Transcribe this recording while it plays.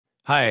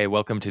Hi,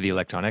 welcome to the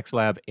Electronics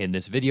Lab. In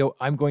this video,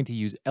 I'm going to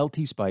use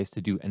LTSpice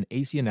to do an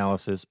AC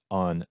analysis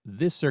on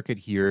this circuit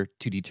here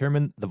to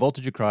determine the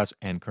voltage across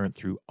and current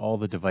through all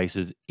the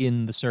devices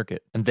in the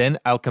circuit. And then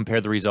I'll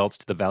compare the results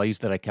to the values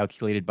that I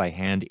calculated by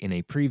hand in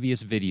a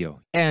previous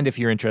video. And if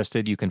you're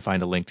interested, you can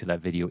find a link to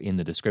that video in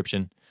the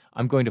description.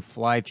 I'm going to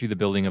fly through the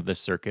building of this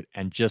circuit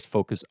and just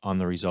focus on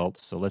the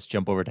results. So let's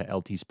jump over to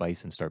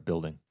LTSpice and start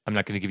building. I'm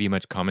not going to give you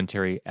much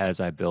commentary as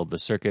I build the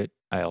circuit.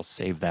 I'll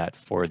save that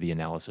for the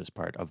analysis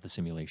part of the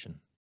simulation.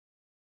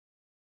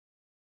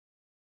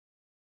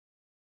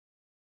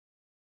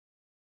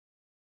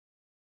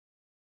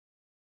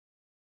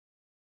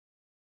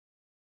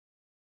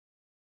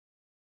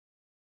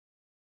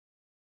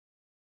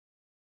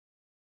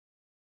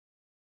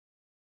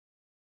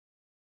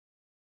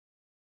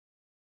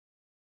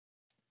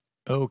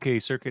 Okay,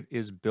 circuit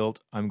is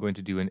built. I'm going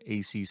to do an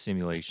AC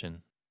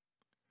simulation.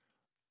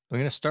 I'm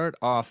going to start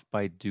off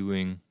by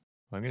doing,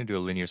 I'm going to do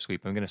a linear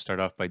sweep. I'm going to start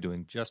off by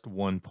doing just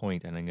one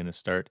point, and I'm going to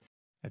start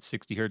at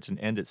 60 hertz and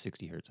end at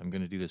 60 hertz. I'm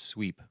going to do this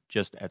sweep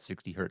just at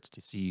 60 hertz to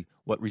see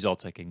what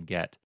results I can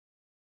get.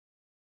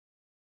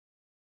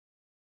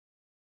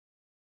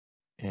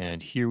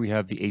 And here we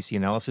have the AC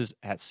analysis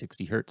at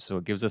 60 hertz. So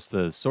it gives us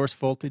the source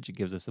voltage, it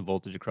gives us the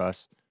voltage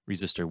across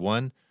resistor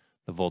 1,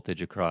 the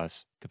voltage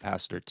across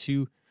capacitor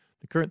 2,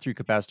 the current through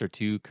capacitor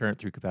 2, current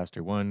through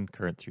capacitor 1,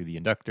 current through the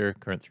inductor,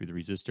 current through the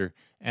resistor,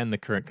 and the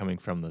current coming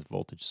from the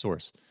voltage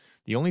source.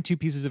 The only two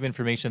pieces of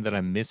information that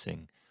I'm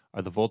missing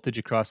are the voltage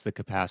across the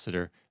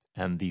capacitor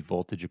and the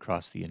voltage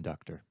across the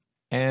inductor.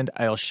 And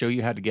I'll show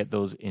you how to get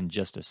those in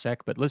just a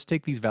sec, but let's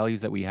take these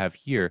values that we have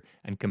here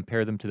and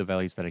compare them to the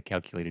values that I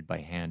calculated by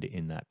hand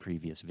in that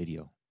previous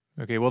video.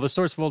 Okay, well, the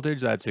source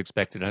voltage, that's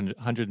expected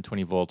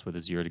 120 volts with a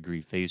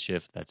 0-degree phase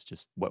shift. That's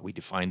just what we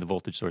define the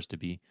voltage source to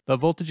be. The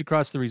voltage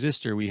across the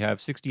resistor, we have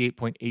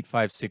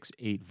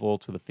 68.8568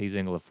 volts with a phase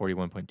angle of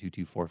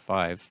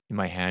 41.2245. In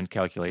my hand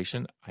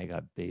calculation, I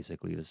got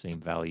basically the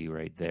same value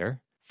right there.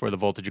 For the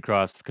voltage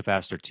across the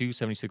capacitor 2,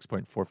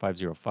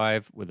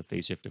 76.4505 with a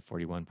phase shift of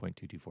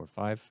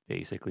 41.2245.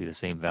 Basically the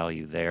same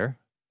value there.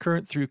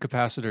 Current through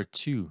capacitor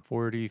 2,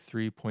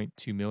 43.2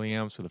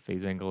 milliamps with a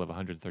phase angle of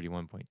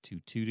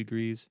 131.22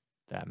 degrees.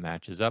 That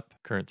matches up.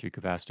 Current through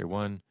capacitor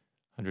 1,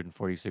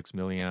 146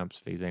 milliamps,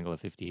 phase angle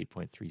of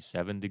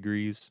 58.37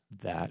 degrees.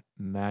 That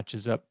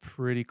matches up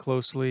pretty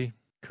closely.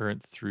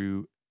 Current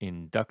through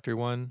inductor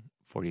 1,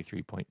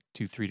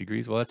 43.23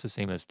 degrees. Well, that's the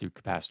same as through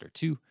capacitor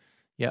 2.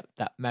 Yep,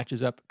 that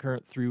matches up.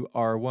 Current through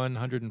R1,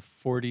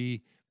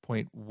 140.1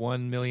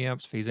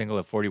 milliamps, phase angle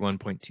of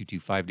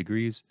 41.225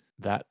 degrees.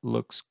 That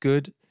looks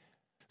good.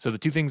 So the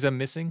two things I'm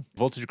missing,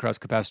 voltage across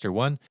capacitor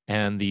 1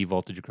 and the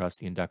voltage across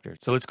the inductor.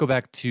 So let's go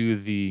back to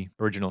the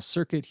original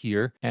circuit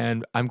here,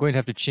 and I'm going to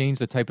have to change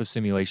the type of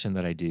simulation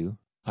that I do.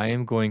 I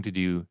am going to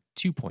do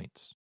 2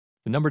 points.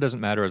 The number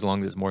doesn't matter as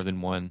long as it's more than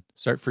one.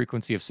 Start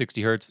frequency of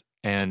 60 hertz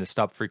and the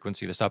stop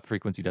frequency. The stop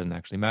frequency doesn't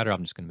actually matter.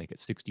 I'm just going to make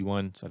it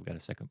 61, so I've got a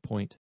second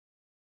point.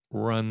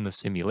 Run the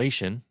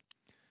simulation.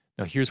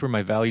 Now here's where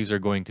my values are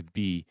going to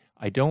be.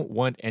 I don't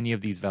want any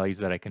of these values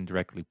that I can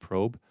directly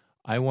probe.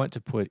 I want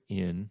to put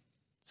in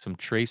some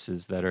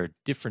traces that are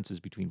differences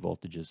between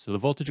voltages. So the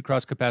voltage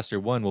across capacitor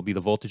 1 will be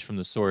the voltage from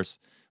the source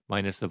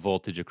minus the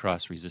voltage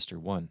across resistor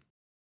 1.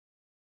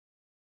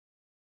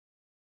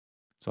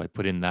 So I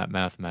put in that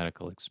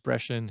mathematical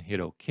expression,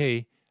 hit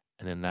OK,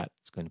 and then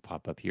that's going to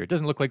pop up here. It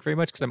doesn't look like very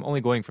much because I'm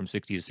only going from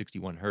 60 to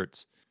 61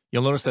 hertz.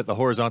 You'll notice that the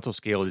horizontal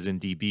scale is in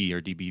dB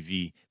or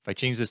dBV. If I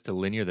change this to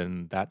linear,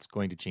 then that's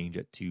going to change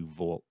it to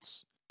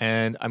volts.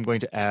 And I'm going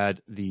to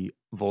add the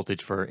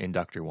voltage for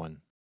inductor 1.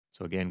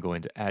 So again, go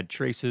into add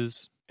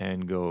traces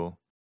and go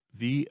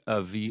V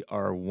of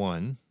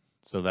VR1.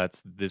 So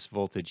that's this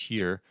voltage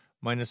here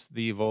minus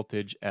the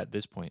voltage at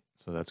this point.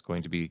 So that's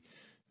going to be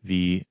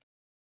V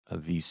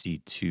of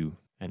VC2.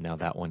 And now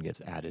that one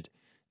gets added.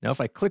 Now if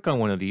I click on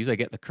one of these, I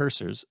get the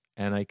cursors,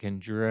 and I can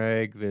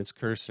drag this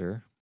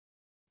cursor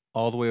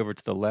all the way over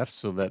to the left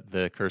so that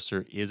the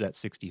cursor is at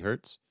 60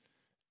 hertz.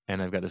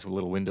 And I've got this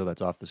little window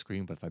that's off the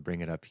screen, but if I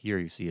bring it up here,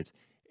 you see it's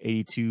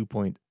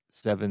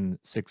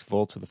 82.76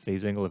 volts with a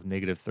phase angle of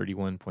negative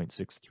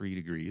 31.63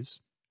 degrees.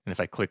 And if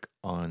I click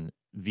on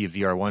V of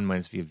VR1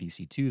 minus V of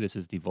VC2, this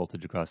is the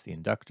voltage across the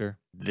inductor.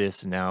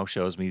 This now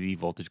shows me the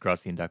voltage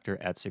across the inductor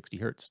at 60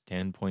 hertz,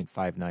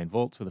 10.59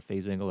 volts with a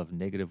phase angle of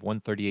negative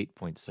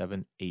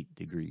 138.78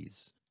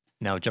 degrees.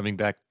 Now jumping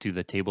back to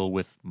the table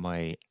with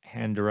my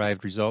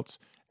hand-derived results,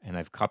 and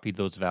I've copied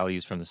those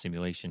values from the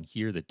simulation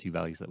here, the two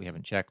values that we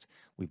haven't checked.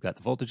 We've got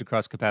the voltage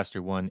across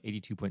capacitor 1,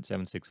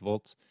 82.76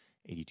 volts,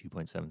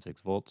 82.76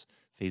 volts,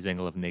 phase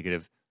angle of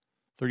negative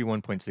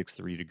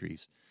 31.63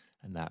 degrees.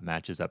 And that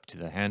matches up to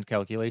the hand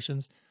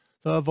calculations.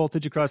 The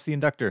voltage across the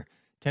inductor,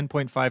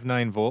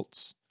 10.59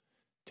 volts,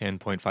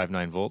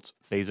 10.59 volts,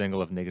 phase angle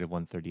of negative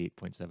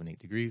 138.78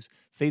 degrees,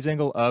 phase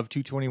angle of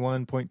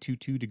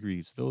 221.22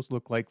 degrees. Those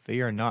look like they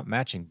are not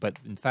matching, but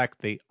in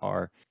fact they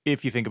are.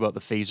 If you think about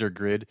the phasor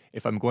grid,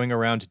 if I'm going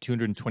around to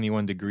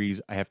 221 degrees,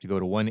 I have to go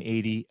to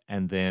 180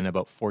 and then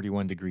about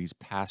 41 degrees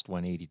past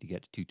 180 to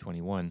get to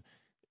 221.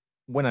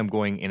 when I'm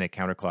going in a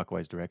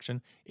counterclockwise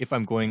direction. If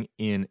I'm going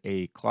in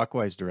a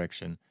clockwise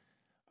direction,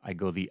 I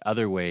go the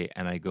other way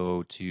and I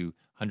go to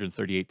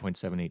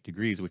 138.78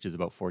 degrees, which is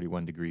about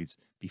 41 degrees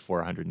before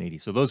 180.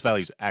 So those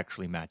values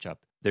actually match up.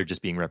 They're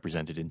just being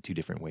represented in two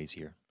different ways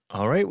here.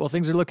 All right, well,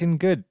 things are looking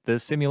good. The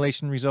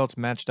simulation results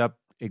matched up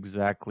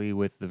exactly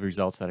with the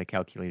results that I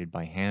calculated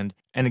by hand.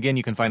 And again,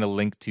 you can find a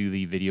link to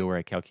the video where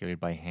I calculated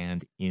by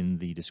hand in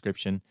the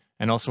description.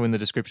 And also in the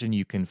description,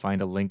 you can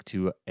find a link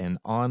to an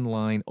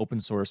online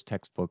open source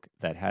textbook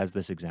that has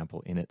this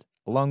example in it,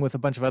 along with a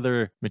bunch of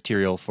other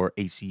material for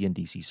AC and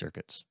DC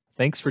circuits.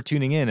 Thanks for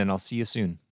tuning in, and I'll see you soon.